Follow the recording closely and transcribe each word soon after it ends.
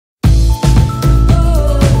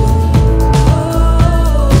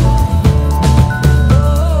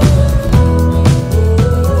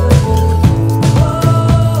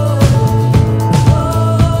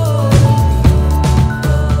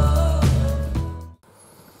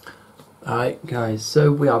Alright guys, so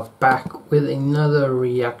we are back with another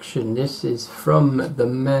reaction. This is from the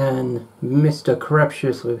man Mr.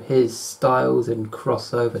 Creptious with his styles and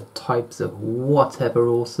crossover types of whatever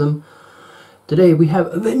awesome. Today we have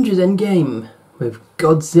Avengers Endgame with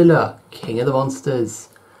Godzilla, King of the Monsters.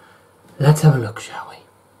 Let's have a look, shall we?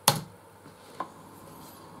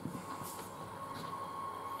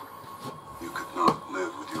 You could not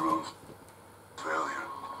live with your own failure.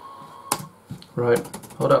 Right,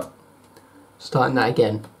 hold up. Starting that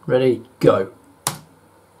again. Ready? Go.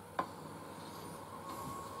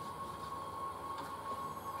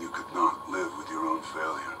 You could not live with your own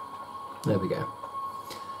failure. There we go.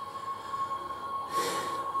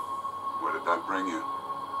 Where did that bring you?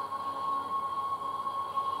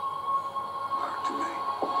 Back to me.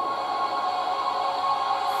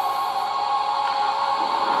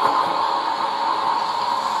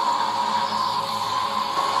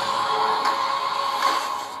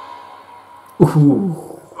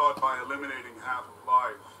 Ooh. Thought by eliminating half of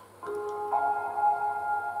life,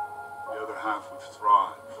 the other half would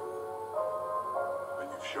thrive. But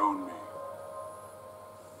you've shown me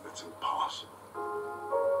it's impossible.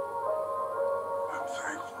 I'm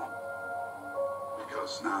thankful,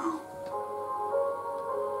 because now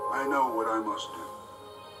I know what I must do.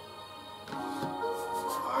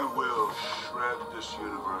 I will shred this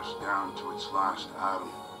universe down to its last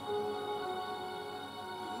atom.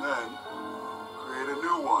 And then create a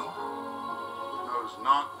new one that knows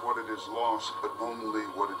not what it has lost, but only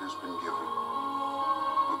what it has been given.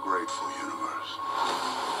 A grateful universe.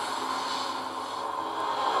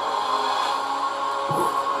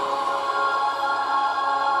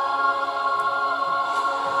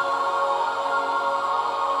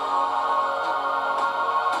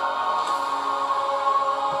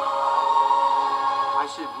 I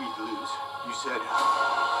said we'd lose. You said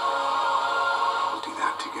We'll do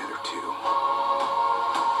that together too.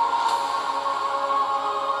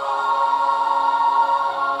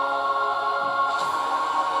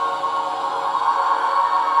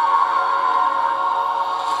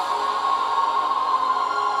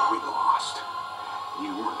 we lost. You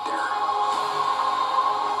weren't there.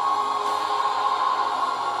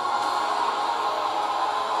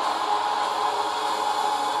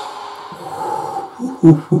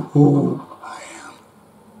 I am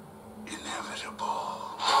inevitable.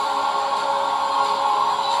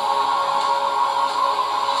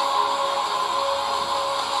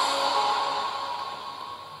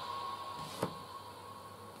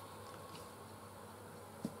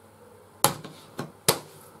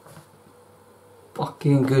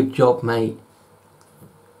 Fucking good job, mate.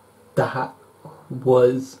 That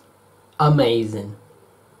was amazing.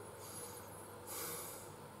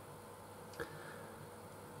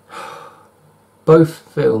 Both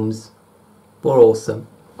films were awesome.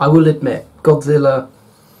 I will admit, Godzilla,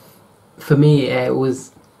 for me, it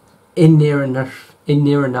was in near enough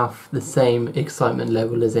the same excitement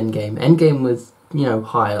level as Endgame. Endgame was, you know,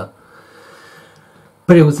 higher,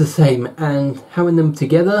 but it was the same, and having them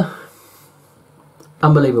together,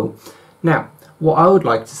 unbelievable. Now, what I would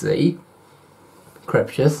like to see,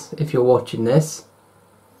 Creptious, if you're watching this,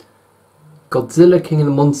 Godzilla, King of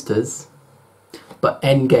the Monsters, but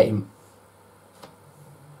Endgame.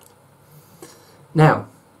 Now,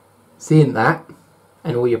 seeing that,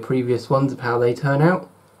 and all your previous ones of how they turn out,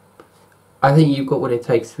 I think you've got what it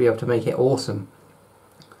takes to be able to make it awesome.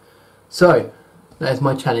 So, that is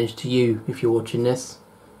my challenge to you if you're watching this.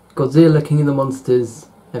 Godzilla, King of the Monsters,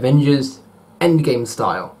 Avengers, Endgame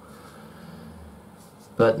style.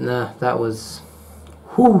 But nah, that was...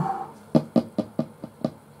 whew.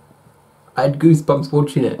 I had goosebumps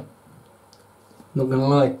watching it. Not gonna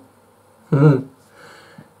lie.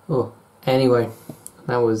 Oh. Anyway,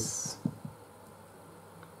 that was...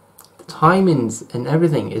 the timings and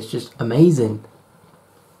everything is just amazing.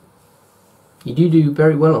 You do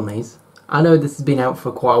very well on these. I know this has been out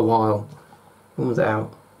for quite a while. When was it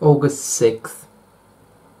out? August 6th.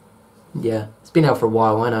 Yeah, it's been out for a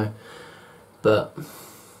while, I know. But,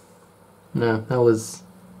 no, that was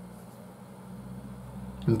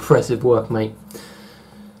impressive work, mate.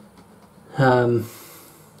 Don't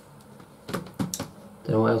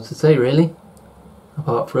know what else to say, really,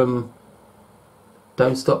 apart from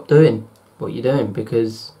don't stop doing what you're doing,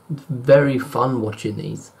 because it's very fun watching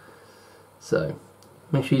these. So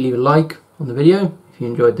make sure you leave a like on the video if you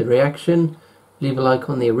enjoyed the reaction. Leave a like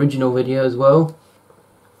on the original video as well.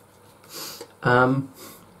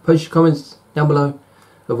 Post your comments down below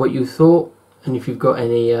of what you thought, and if you've got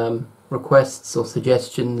any requests or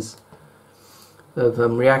suggestions of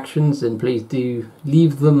reactions, then please do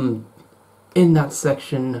leave them in that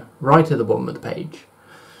section right at the bottom of the page.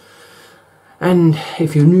 And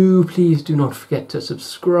if you're new, please do not forget to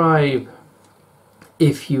subscribe.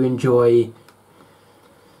 If you enjoy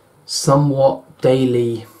somewhat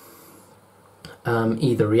daily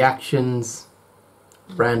either reactions,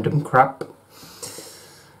 random crap,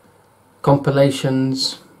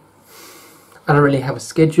 compilations. I don't really have a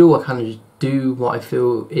schedule, I kind of just do what I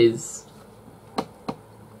feel is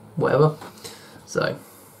whatever. So,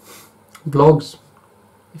 vlogs.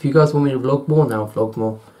 If you guys want me to vlog more, now I'll vlog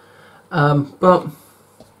more. But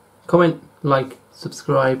comment, like,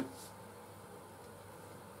 subscribe,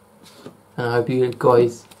 and I hope you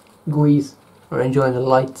guys are enjoying the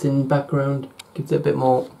lights in the background. Gives it a bit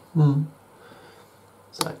more.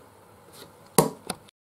 So.